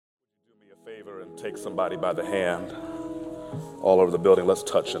together and take somebody by the hand all over the building. Let's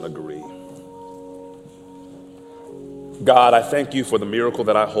touch and agree. God, I thank you for the miracle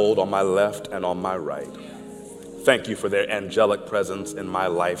that I hold on my left and on my right. Thank you for their angelic presence in my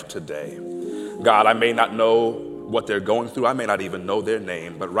life today. God, I may not know what they're going through. I may not even know their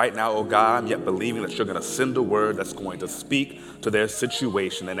name. But right now, oh God, I'm yet believing that you're going to send a word that's going to speak to their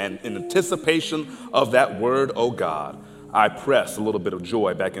situation. And in anticipation of that word, oh God, I press a little bit of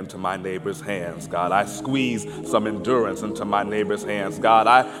joy back into my neighbor's hands, God. I squeeze some endurance into my neighbor's hands, God.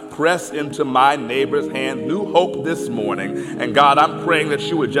 I press into my neighbor's hand new hope this morning. And God, I'm praying that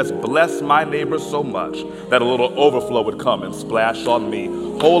you would just bless my neighbor so much that a little overflow would come and splash on me.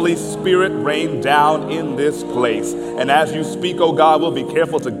 Holy Spirit, rain down in this place. And as you speak, oh God, we'll be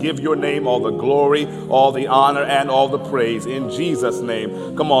careful to give your name all the glory, all the honor, and all the praise. In Jesus'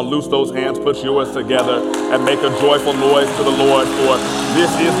 name, come on, loose those hands, put yours together, and make a joyful noise to the Lord, for this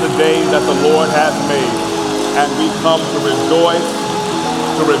is the day that the Lord has made, and we come to rejoice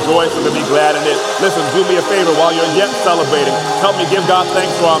and to be glad in it. Listen, do me a favor while you're yet celebrating. Help me give God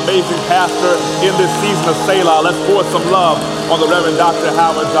thanks for our amazing pastor in this season of Selah. Let's pour some love on the Reverend Dr.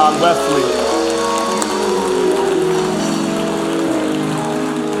 Howard John Wesley.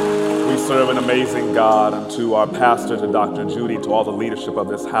 We serve an amazing God. And to our pastor, to Dr. Judy, to all the leadership of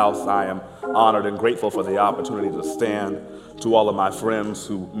this house, I am honored and grateful for the opportunity to stand. To all of my friends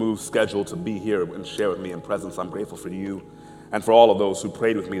who moved scheduled to be here and share with me in presence, I'm grateful for you. And for all of those who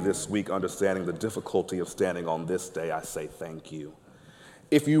prayed with me this week, understanding the difficulty of standing on this day, I say thank you.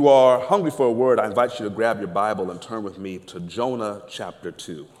 If you are hungry for a word, I invite you to grab your Bible and turn with me to Jonah chapter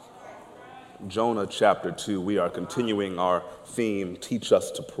 2. Jonah chapter 2, we are continuing our theme, Teach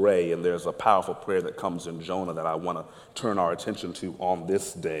Us to Pray, and there's a powerful prayer that comes in Jonah that I want to turn our attention to on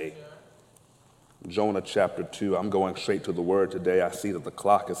this day. Jonah chapter 2, I'm going straight to the word today. I see that the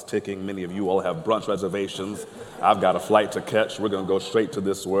clock is ticking. Many of you all have brunch reservations. I've got a flight to catch. We're going to go straight to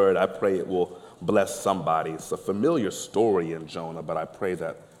this word. I pray it will bless somebody. It's a familiar story in Jonah, but I pray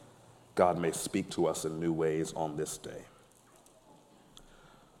that God may speak to us in new ways on this day.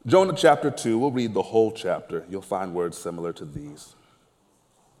 Jonah chapter 2, we'll read the whole chapter. You'll find words similar to these.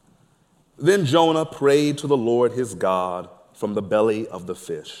 Then Jonah prayed to the Lord his God from the belly of the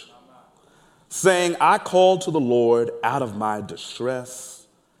fish, saying, I called to the Lord out of my distress,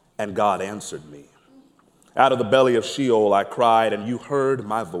 and God answered me. Out of the belly of Sheol I cried, and you heard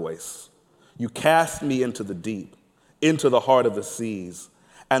my voice. You cast me into the deep, into the heart of the seas,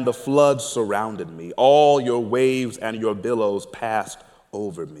 and the floods surrounded me. All your waves and your billows passed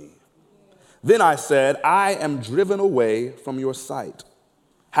over me. Then I said, I am driven away from your sight.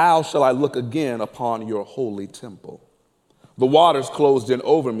 How shall I look again upon your holy temple? The waters closed in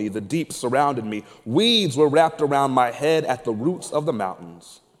over me, the deep surrounded me. Weeds were wrapped around my head at the roots of the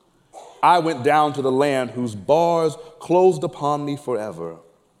mountains. I went down to the land whose bars closed upon me forever.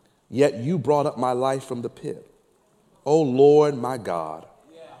 Yet you brought up my life from the pit. O Lord, my God,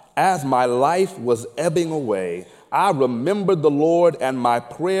 as my life was ebbing away, I remembered the Lord, and my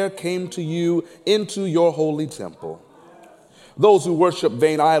prayer came to you into your holy temple. Those who worship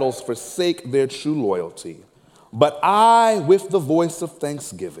vain idols forsake their true loyalty. But I, with the voice of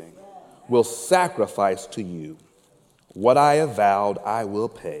thanksgiving, will sacrifice to you. What I have vowed, I will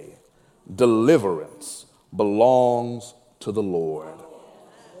pay. Deliverance belongs to the Lord.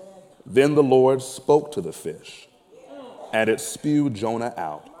 Then the Lord spoke to the fish, and it spewed Jonah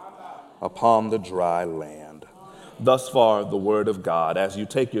out upon the dry land. Thus far, the word of God. As you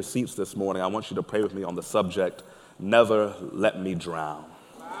take your seats this morning, I want you to pray with me on the subject, Never Let Me Drown.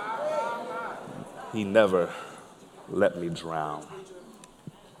 He never let me drown.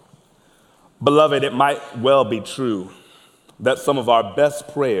 Beloved, it might well be true that some of our best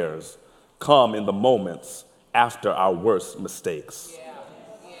prayers come in the moments after our worst mistakes.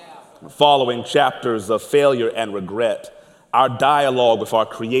 Following chapters of failure and regret, our dialogue with our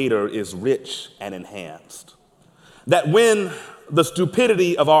Creator is rich and enhanced. That when the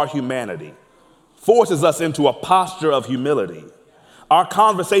stupidity of our humanity forces us into a posture of humility, our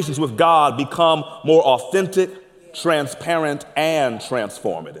conversations with God become more authentic, transparent, and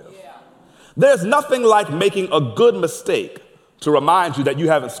transformative. There's nothing like making a good mistake to remind you that you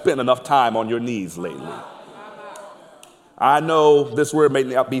haven't spent enough time on your knees lately. I know this word may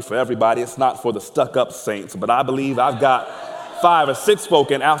not be for everybody. It's not for the stuck-up saints, but I believe I've got 5 or 6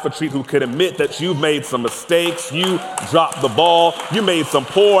 folk in Alpha Tree who could admit that you've made some mistakes, you dropped the ball, you made some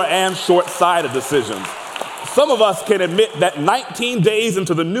poor and short-sighted decisions. Some of us can admit that 19 days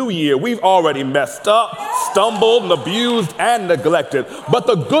into the new year, we've already messed up, stumbled and abused and neglected. But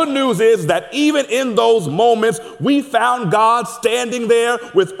the good news is that even in those moments, we found God standing there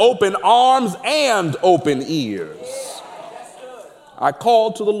with open arms and open ears. I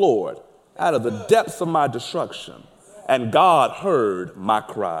called to the Lord out of the depths of my destruction, and God heard my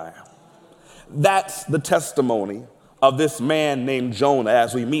cry. That's the testimony of this man named Jonah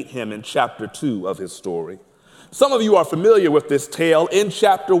as we meet him in chapter 2 of his story. Some of you are familiar with this tale. In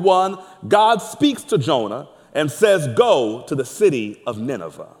chapter 1, God speaks to Jonah and says, "Go to the city of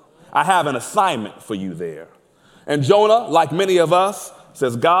Nineveh. I have an assignment for you there." And Jonah, like many of us,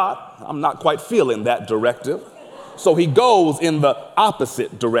 says, "God, I'm not quite feeling that directive." So he goes in the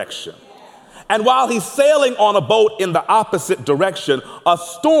opposite direction. And while he's sailing on a boat in the opposite direction, a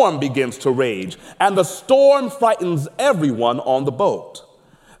storm begins to rage, and the storm frightens everyone on the boat.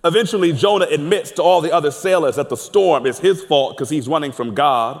 Eventually, Jonah admits to all the other sailors that the storm is his fault because he's running from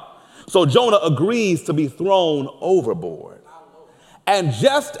God. So Jonah agrees to be thrown overboard. And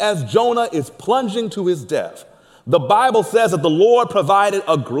just as Jonah is plunging to his death, the Bible says that the Lord provided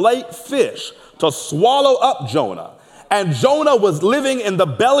a great fish to swallow up Jonah. And Jonah was living in the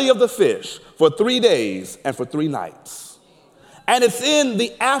belly of the fish for 3 days and for 3 nights. And it's in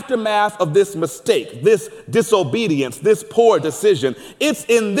the aftermath of this mistake, this disobedience, this poor decision. It's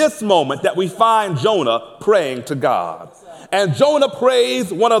in this moment that we find Jonah praying to God. And Jonah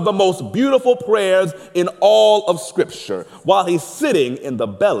prays one of the most beautiful prayers in all of Scripture while he's sitting in the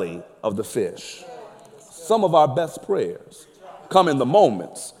belly of the fish. Some of our best prayers come in the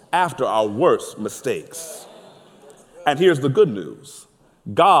moments after our worst mistakes. And here's the good news.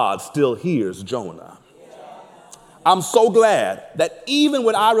 God still hears Jonah. I'm so glad that even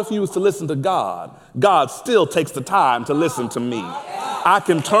when I refuse to listen to God, God still takes the time to listen to me. I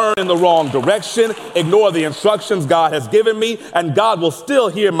can turn in the wrong direction, ignore the instructions God has given me, and God will still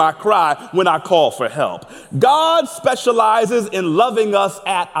hear my cry when I call for help. God specializes in loving us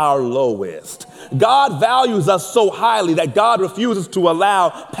at our lowest. God values us so highly that God refuses to allow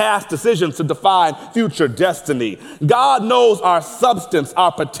past decisions to define future destiny. God knows our substance,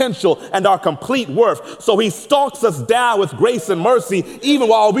 our potential, and our complete worth, so he stalks us down with grace and mercy even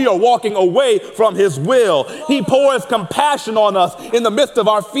while we are walking away from his will. He pours compassion on us in the midst of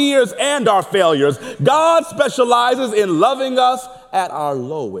our fears and our failures. God specializes in loving us at our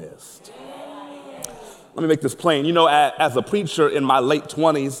lowest. Let me make this plain. You know, as a preacher in my late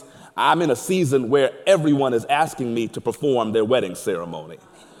 20s, I'm in a season where everyone is asking me to perform their wedding ceremony.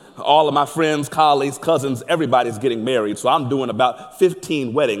 All of my friends, colleagues, cousins, everybody's getting married, so I'm doing about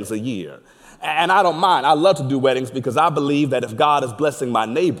 15 weddings a year. And I don't mind. I love to do weddings because I believe that if God is blessing my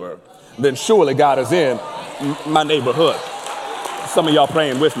neighbor, then surely God is in my neighborhood. Some of y'all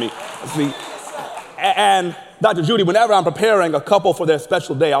praying with me. See, and Dr. Judy, whenever I'm preparing a couple for their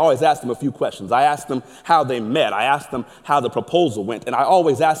special day, I always ask them a few questions. I ask them how they met. I ask them how the proposal went. And I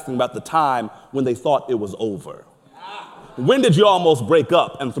always ask them about the time when they thought it was over. When did you almost break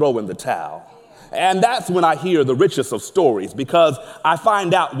up and throw in the towel? And that's when I hear the richest of stories, because I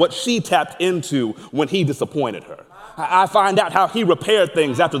find out what she tapped into when he disappointed her. I find out how he repaired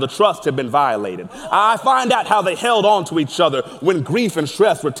things after the trust had been violated. I find out how they held on to each other when grief and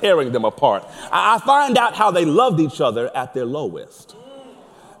stress were tearing them apart. I find out how they loved each other at their lowest.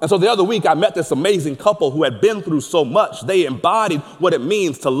 And so the other week, I met this amazing couple who had been through so much. They embodied what it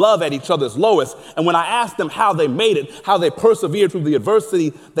means to love at each other's lowest. And when I asked them how they made it, how they persevered through the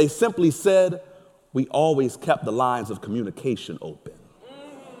adversity, they simply said, "We always kept the lines of communication open."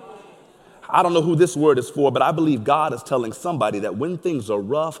 I don't know who this word is for, but I believe God is telling somebody that when things are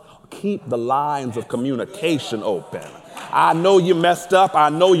rough, keep the lines of communication open. I know you messed up. I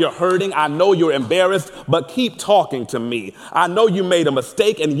know you're hurting. I know you're embarrassed, but keep talking to me. I know you made a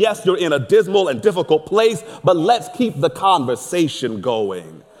mistake, and yes, you're in a dismal and difficult place, but let's keep the conversation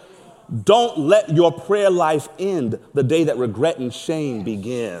going. Don't let your prayer life end the day that regret and shame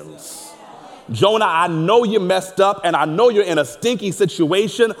begins. Jonah, I know you messed up and I know you're in a stinky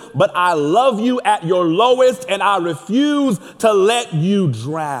situation, but I love you at your lowest and I refuse to let you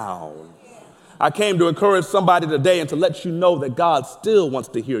drown. I came to encourage somebody today and to let you know that God still wants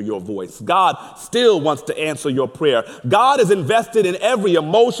to hear your voice. God still wants to answer your prayer. God is invested in every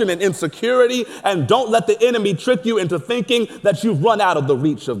emotion and insecurity, and don't let the enemy trick you into thinking that you've run out of the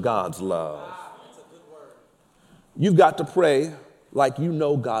reach of God's love. You've got to pray like you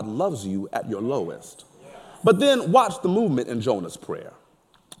know God loves you at your lowest. But then watch the movement in Jonah's prayer.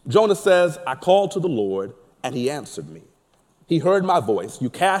 Jonah says, "I called to the Lord and he answered me. He heard my voice. You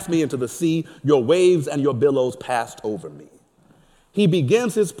cast me into the sea. Your waves and your billows passed over me." He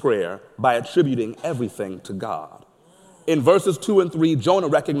begins his prayer by attributing everything to God. In verses 2 and 3, Jonah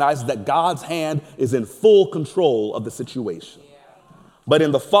recognizes that God's hand is in full control of the situation. But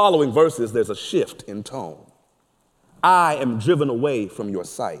in the following verses, there's a shift in tone. I am driven away from your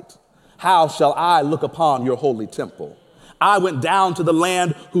sight. How shall I look upon your holy temple? I went down to the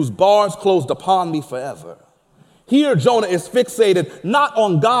land whose bars closed upon me forever. Here, Jonah is fixated not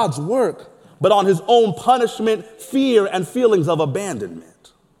on God's work, but on his own punishment, fear, and feelings of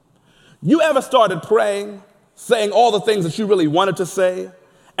abandonment. You ever started praying, saying all the things that you really wanted to say,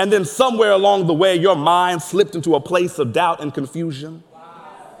 and then somewhere along the way, your mind slipped into a place of doubt and confusion?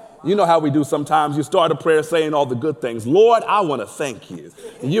 You know how we do sometimes. You start a prayer saying all the good things. Lord, I want to thank you.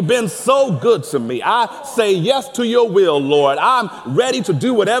 You've been so good to me. I say yes to your will, Lord. I'm ready to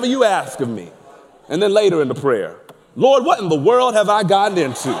do whatever you ask of me. And then later in the prayer, Lord, what in the world have I gotten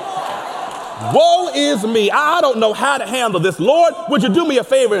into? Woe is me. I don't know how to handle this. Lord, would you do me a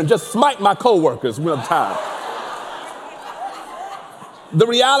favor and just smite my coworkers one time? The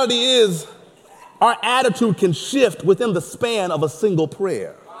reality is our attitude can shift within the span of a single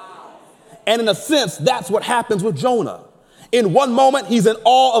prayer. And in a sense, that's what happens with Jonah. In one moment, he's in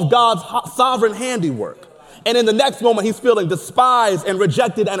awe of God's sovereign handiwork. And in the next moment, he's feeling despised and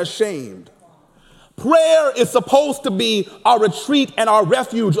rejected and ashamed. Prayer is supposed to be our retreat and our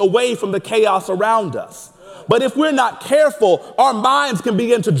refuge away from the chaos around us. But if we're not careful, our minds can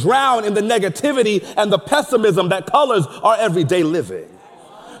begin to drown in the negativity and the pessimism that colors our everyday living.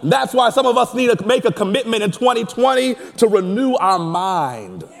 That's why some of us need to make a commitment in 2020 to renew our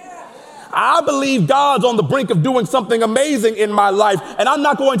mind. I believe God's on the brink of doing something amazing in my life, and I'm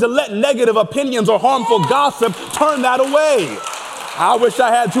not going to let negative opinions or harmful gossip turn that away. I wish I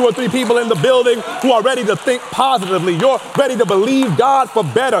had 2 or 3 people in the building who are ready to think positively. You're ready to believe God for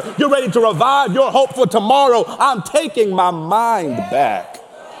better. You're ready to revive your hope for tomorrow. I'm taking my mind back.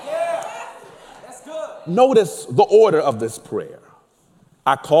 Notice the order of this prayer.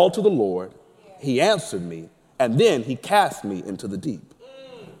 I called to the Lord, he answered me, and then he cast me into the deep.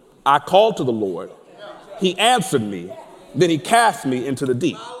 I called to the Lord, he answered me, then he cast me into the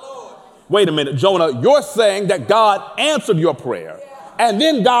deep. Wait a minute, Jonah, you're saying that God answered your prayer, and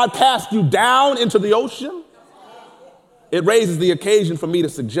then God cast you down into the ocean? It raises the occasion for me to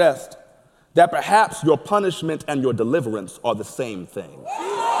suggest that perhaps your punishment and your deliverance are the same thing.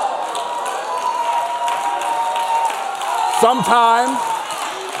 Sometimes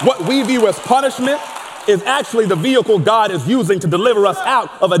what we view as punishment is actually the vehicle God is using to deliver us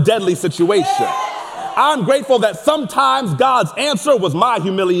out of a deadly situation. I'm grateful that sometimes God's answer was my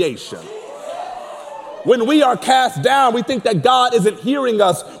humiliation. When we are cast down, we think that God isn't hearing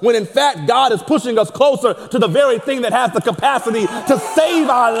us, when in fact God is pushing us closer to the very thing that has the capacity to save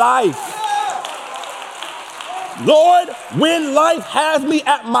our life. Lord, when life has me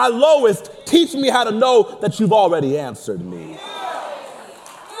at my lowest, teach me how to know that you've already answered me.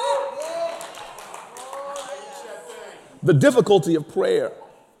 The difficulty of prayer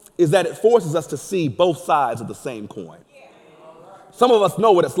is that it forces us to see both sides of the same coin. Some of us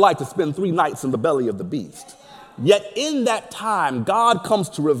know what it's like to spend 3 nights in the belly of the beast. Yet in that time, God comes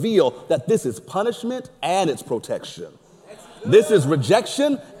to reveal that this is punishment and it's protection. This is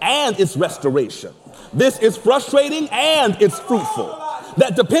rejection and it's restoration. This is frustrating and it's fruitful.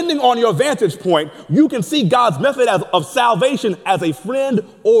 That depending on your vantage point, you can see God's method of salvation as a friend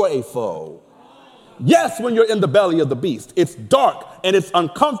or a foe. Yes, when you're in the belly of the beast, it's dark and it's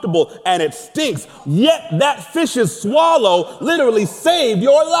uncomfortable and it stinks. Yet that fish's swallow literally saved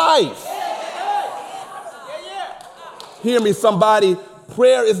your life. Hear me, somebody.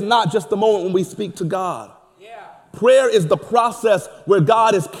 Prayer is not just the moment when we speak to God. Prayer is the process where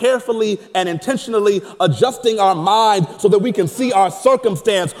God is carefully and intentionally adjusting our mind so that we can see our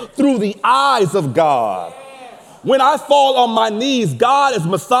circumstance through the eyes of God. When I fall on my knees, God is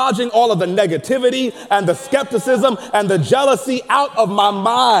massaging all of the negativity and the skepticism and the jealousy out of my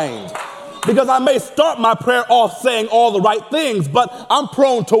mind. Because I may start my prayer off saying all the right things, but I'm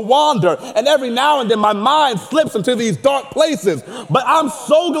prone to wander. And every now and then my mind slips into these dark places. But I'm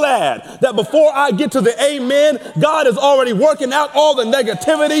so glad that before I get to the amen, God is already working out all the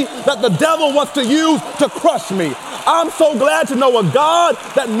negativity that the devil wants to use to crush me. I'm so glad to know a God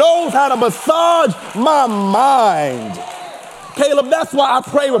that knows how to massage my mind. Caleb, that's why I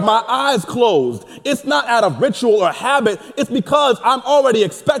pray with my eyes closed. It's not out of ritual or habit. It's because I'm already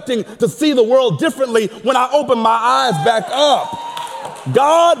expecting to see the world differently when I open my eyes back up.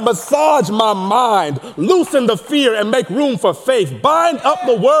 God, massage my mind, loosen the fear and make room for faith. Bind up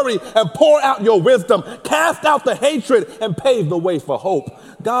the worry and pour out your wisdom. Cast out the hatred and pave the way for hope.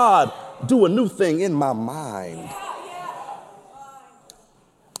 God, do a new thing in my mind.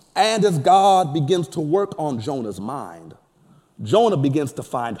 And as God begins to work on Jonah's mind, Jonah begins to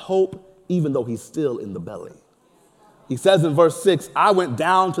find hope even though he's still in the belly. He says in verse 6, I went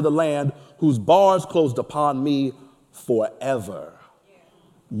down to the land whose bars closed upon me forever.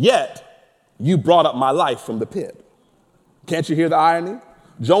 Yet you brought up my life from the pit. Can't you hear the irony?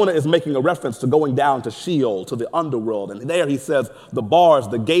 Jonah is making a reference to going down to Sheol, to the underworld. And there he says, the bars,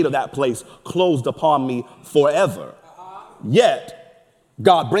 the gate of that place closed upon me forever. Yet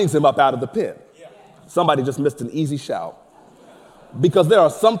God brings him up out of the pit. Somebody just missed an easy shout. Because there are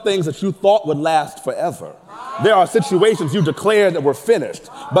some things that you thought would last forever. There are situations you declared that were finished.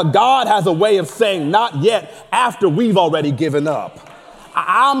 But God has a way of saying not yet after we've already given up.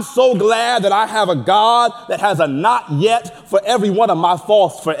 I'm so glad that I have a God that has a not yet for every one of my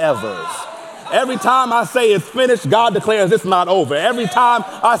false forevers. Every time I say it's finished, God declares it's not over. Every time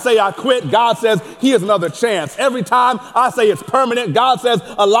I say I quit, God says here's another chance. Every time I say it's permanent, God says,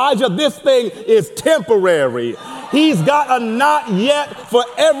 Elijah, this thing is temporary. He's got a not yet for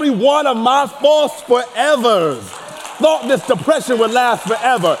every one of my false forevers. Thought this depression would last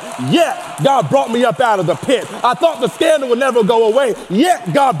forever, yet God brought me up out of the pit. I thought the scandal would never go away,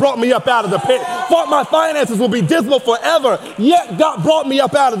 yet God brought me up out of the pit. Thought my finances would be dismal forever, yet God brought me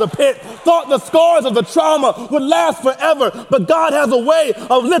up out of the pit. Thought the scars of the trauma would last forever, but God has a way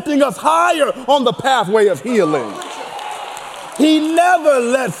of lifting us higher on the pathway of healing. He never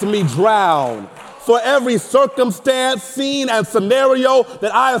lets me drown. For every circumstance, scene, and scenario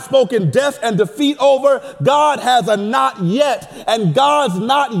that I have spoken death and defeat over, God has a not yet, and God's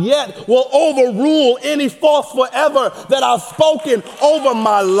not yet will overrule any false forever that I've spoken over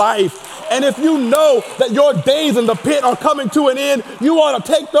my life. And if you know that your days in the pit are coming to an end, you ought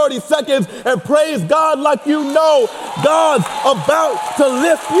to take 30 seconds and praise God like you know God's about to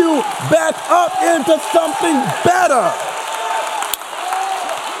lift you back up into something better.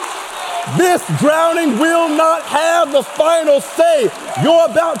 This drowning will not have the final say. You're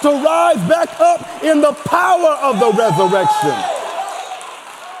about to rise back up in the power of the resurrection.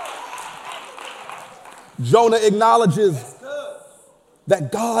 Jonah acknowledges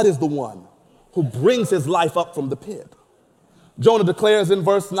that God is the one who brings his life up from the pit. Jonah declares in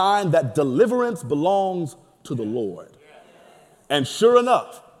verse 9 that deliverance belongs to the Lord. And sure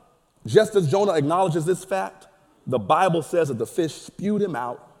enough, just as Jonah acknowledges this fact, the Bible says that the fish spewed him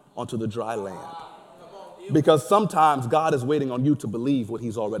out onto the dry land. Because sometimes God is waiting on you to believe what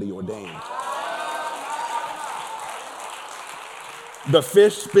he's already ordained. The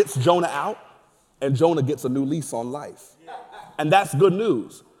fish spits Jonah out, and Jonah gets a new lease on life. And that's good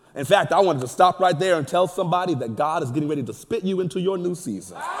news. In fact, I wanted to stop right there and tell somebody that God is getting ready to spit you into your new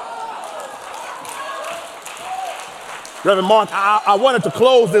season. Reverend Mark, I wanted to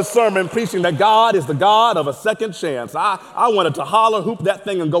close this sermon preaching that God is the God of a second chance. I wanted to holler, hoop that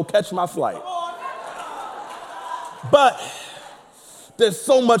thing, and go catch my flight. But there's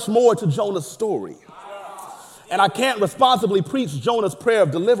so much more to Jonah's story. And I can't responsibly preach Jonah's prayer of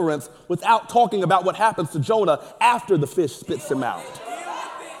deliverance without talking about what happens to Jonah after the fish spits him out.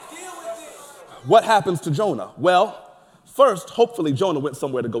 What happens to Jonah? Well, first, hopefully Jonah went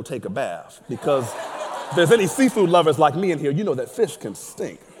somewhere to go take a bath, because if there's any seafood lovers like me in here, you know that fish can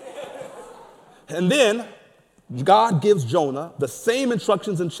stink. And then God gives Jonah the same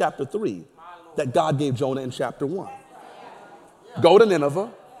instructions in chapter 3 that God gave Jonah in chapter 1. Go to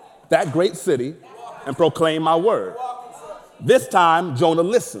Nineveh, that great city, and proclaim my word. This time, Jonah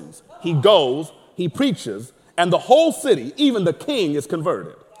listens. He goes, he preaches, and the whole city, even the king, is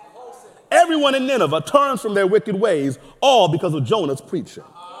converted. Everyone in Nineveh turns from their wicked ways, all because of Jonah's preaching.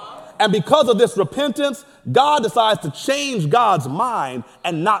 And because of this repentance, God decides to change God's mind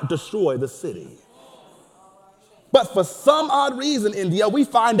and not destroy the city. But for some odd reason, India, we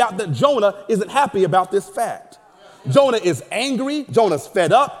find out that Jonah isn't happy about this fact. Jonah is angry. Jonah's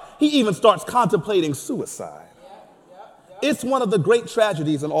fed up. He even starts contemplating suicide. It's one of the great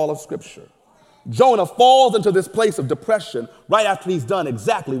tragedies in all of Scripture. Jonah falls into this place of depression right after he's done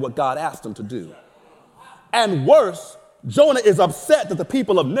exactly what God asked him to do. And worse, Jonah is upset that the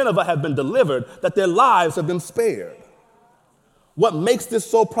people of Nineveh have been delivered, that their lives have been spared. What makes this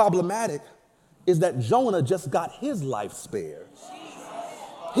so problematic is that Jonah just got his life spared.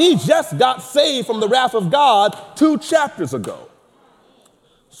 He just got saved from the wrath of God 2 chapters ago.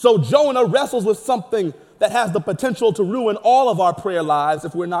 So Jonah wrestles with something that has the potential to ruin all of our prayer lives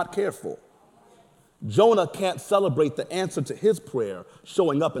if we're not careful. Jonah can't celebrate the answer to his prayer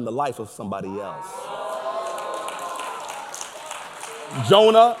showing up in the life of somebody else.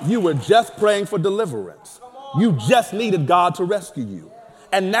 Jonah, you were just praying for deliverance. You just needed God to rescue you.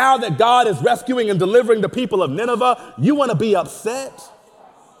 And now that God is rescuing and delivering the people of Nineveh, you want to be upset?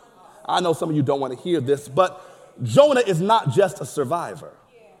 I know some of you don't want to hear this, but Jonah is not just a survivor.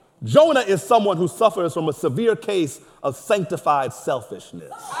 Jonah is someone who suffers from a severe case of sanctified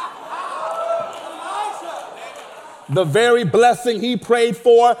selfishness. The very blessing he prayed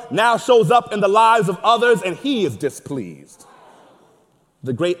for now shows up in the lives of others, and he is displeased.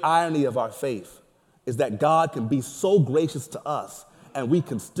 The great irony of our faith is that God can be so gracious to us, and we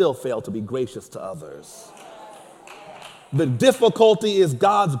can still fail to be gracious to others. The difficulty is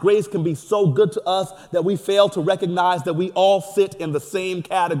God's grace can be so good to us that we fail to recognize that we all sit in the same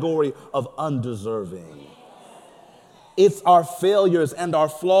category of undeserving. It's our failures and our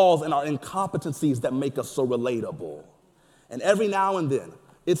flaws and our incompetencies that make us so relatable. And every now and then,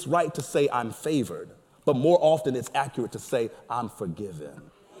 it's right to say I'm favored, but more often it's accurate to say I'm forgiven.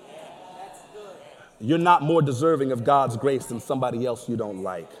 You're not more deserving of God's grace than somebody else you don't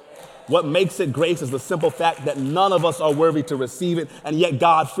like. What makes it grace is the simple fact that none of us are worthy to receive it, and yet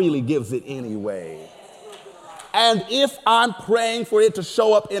God freely gives it anyway. And if I'm praying for it to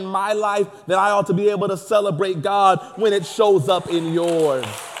show up in my life, then I ought to be able to celebrate God when it shows up in yours.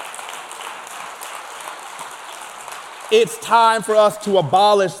 It's time for us to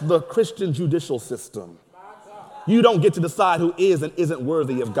abolish the Christian judicial system. You don't get to decide who is and isn't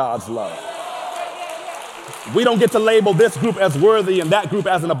worthy of God's love. We don't get to label this group as worthy and that group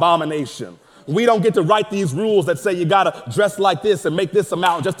as an abomination. We don't get to write these rules that say you got to dress like this and make this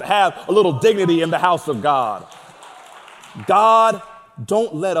amount just to have a little dignity in the house of God. God,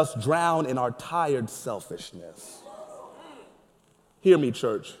 don't let us drown in our tired selfishness. Hear me,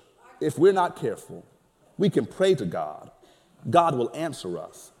 church. If we're not careful, we can pray to God. God will answer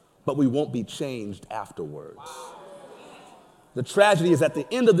us, but we won't be changed afterwards. The tragedy is at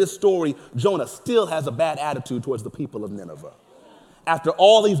the end of this story, Jonah still has a bad attitude towards the people of Nineveh. After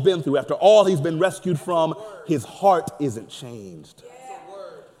all he's been through, after all he's been rescued from, his heart isn't changed.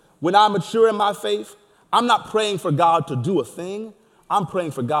 When I mature in my faith, I'm not praying for God to do a thing. I'm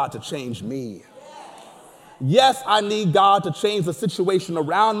praying for God to change me. Yes, I need God to change the situation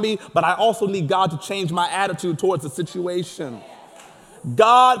around me, but I also need God to change my attitude towards the situation.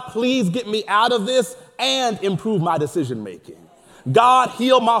 God, please get me out of this and improve my decision making. God,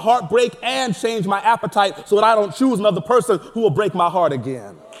 heal my heartbreak and change my appetite so that I don't choose another person who will break my heart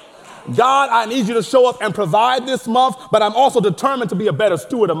again. God, I need you to show up and provide this month, but I'm also determined to be a better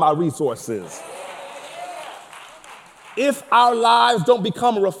steward of my resources. If our lives don't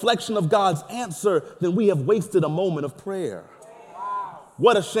become a reflection of God's answer, then we have wasted a moment of prayer.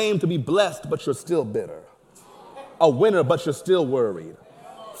 What a shame to be blessed, but you're still bitter. A winner, but you're still worried.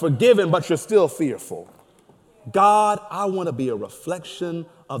 Forgiven, but you're still fearful. God, I want to be a reflection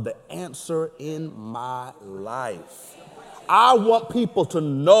of the answer in my life. I want people to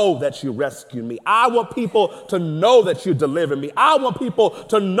know that you rescued me. I want people to know that you delivered me. I want people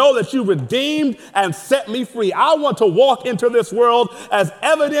to know that you redeemed and set me free. I want to walk into this world as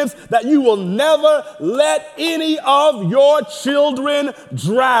evidence that you will never let any of your children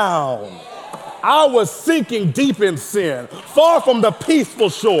drown. I was sinking deep in sin, far from the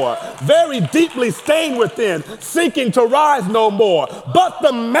peaceful shore, very deeply stained within, sinking to rise no more. But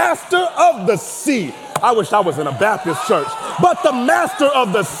the master of the sea, I wish I was in a Baptist church, but the master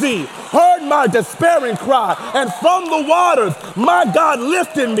of the sea heard my despairing cry, and from the waters, my God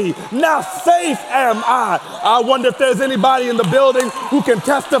lifted me. Now safe am I. I wonder if there's anybody in the building who can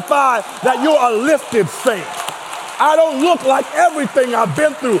testify that you're a lifted saint. I don't look like everything I've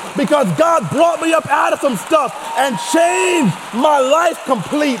been through because God brought me up out of some stuff and changed my life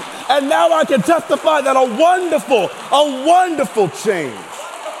complete. And now I can testify that a wonderful change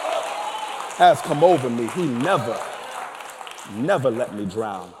has come over me. He never let me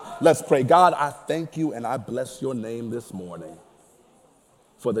drown. Let's pray. God, I thank you and I bless your name this morning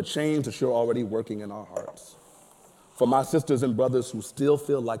for the change that you're already working in our hearts. For my sisters and brothers who still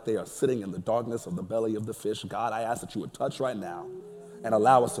feel like they are sitting in the darkness of the belly of the fish, God, I ask that you would touch right now and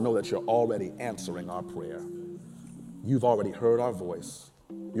allow us to know that you're already answering our prayer. You've already heard our voice.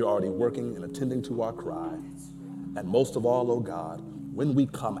 You're already working and attending to our cry. And most of all, oh God, when we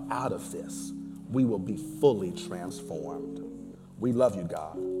come out of this, we will be fully transformed. We love you,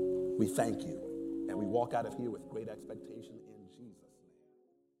 God. We thank you. And we walk out of here with great expectation in Jesus.